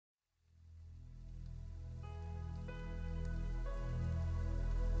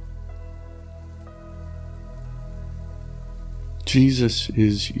Jesus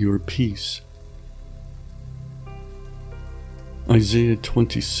is your peace. Isaiah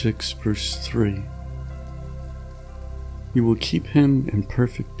 26 verse 3. You will keep him in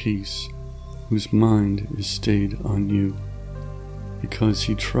perfect peace, whose mind is stayed on you, because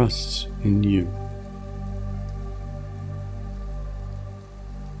he trusts in you.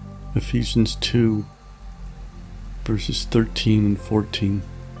 Ephesians 2 verses 13 and 14.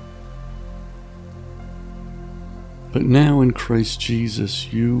 But now in Christ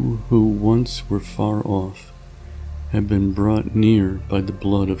Jesus, you who once were far off have been brought near by the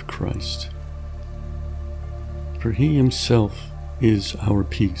blood of Christ. For he himself is our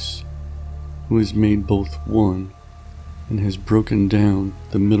peace, who has made both one and has broken down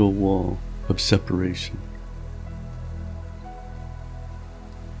the middle wall of separation.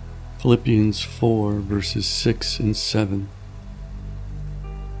 Philippians 4 verses 6 and 7.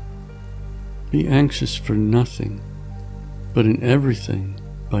 Be anxious for nothing, but in everything,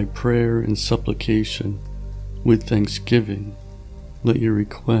 by prayer and supplication, with thanksgiving, let your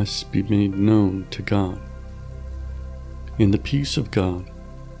requests be made known to God. And the peace of God,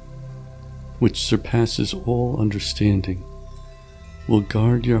 which surpasses all understanding, will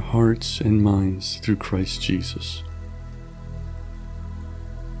guard your hearts and minds through Christ Jesus.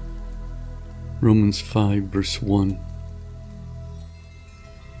 Romans 5 verse 1.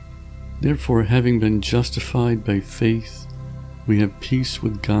 Therefore, having been justified by faith, we have peace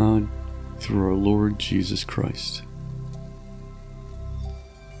with God through our Lord Jesus Christ.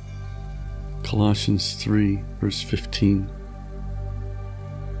 Colossians 3 verse 15.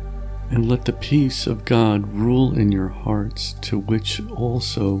 And let the peace of God rule in your hearts, to which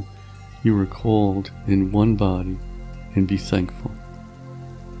also you were called in one body, and be thankful.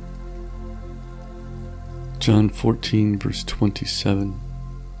 John 14 verse 27.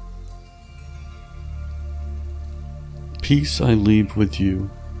 Peace I leave with you,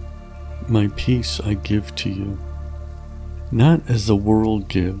 my peace I give to you. Not as the world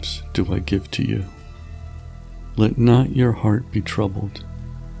gives do I give to you. Let not your heart be troubled,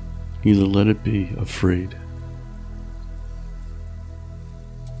 neither let it be afraid.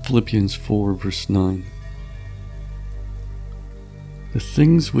 Philippians 4 verse 9. The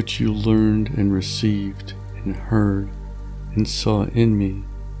things which you learned and received and heard and saw in me,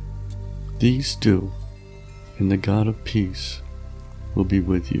 these do, and the God of peace will be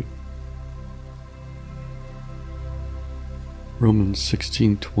with you. Romans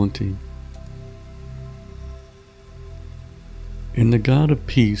 16:20. And the God of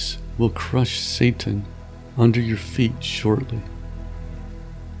peace will crush Satan under your feet shortly.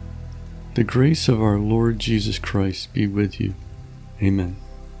 The grace of our Lord Jesus Christ be with you. Amen.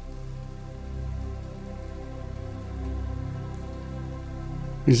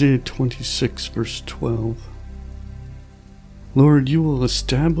 Isaiah 26 verse 12. Lord, you will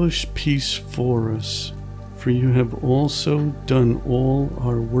establish peace for us, for you have also done all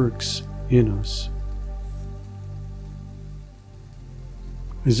our works in us.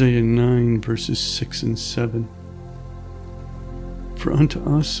 Isaiah 9 verses 6 and 7. For unto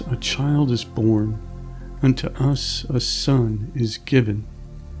us a child is born, unto us a son is given,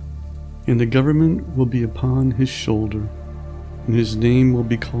 and the government will be upon his shoulder, and his name will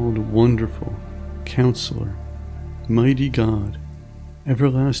be called Wonderful, Counselor, Mighty God,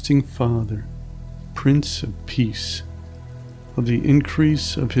 Everlasting Father, Prince of Peace. Of the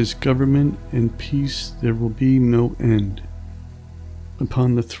increase of his government and peace there will be no end,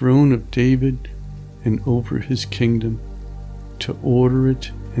 upon the throne of David and over his kingdom, to order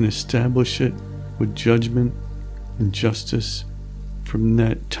it and establish it with judgment and justice from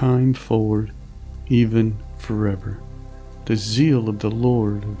that time forward, even forever. The zeal of the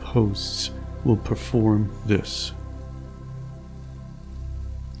Lord of hosts will perform this.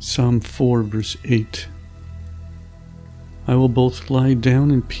 Psalm 4 verse 8. I will both lie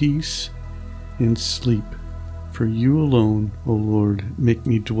down in peace and sleep, for you alone, O Lord, make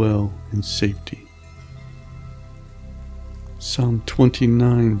me dwell in safety. Psalm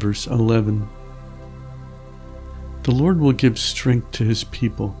 29 verse 11. The Lord will give strength to his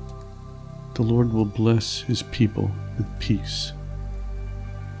people. The Lord will bless his people with peace.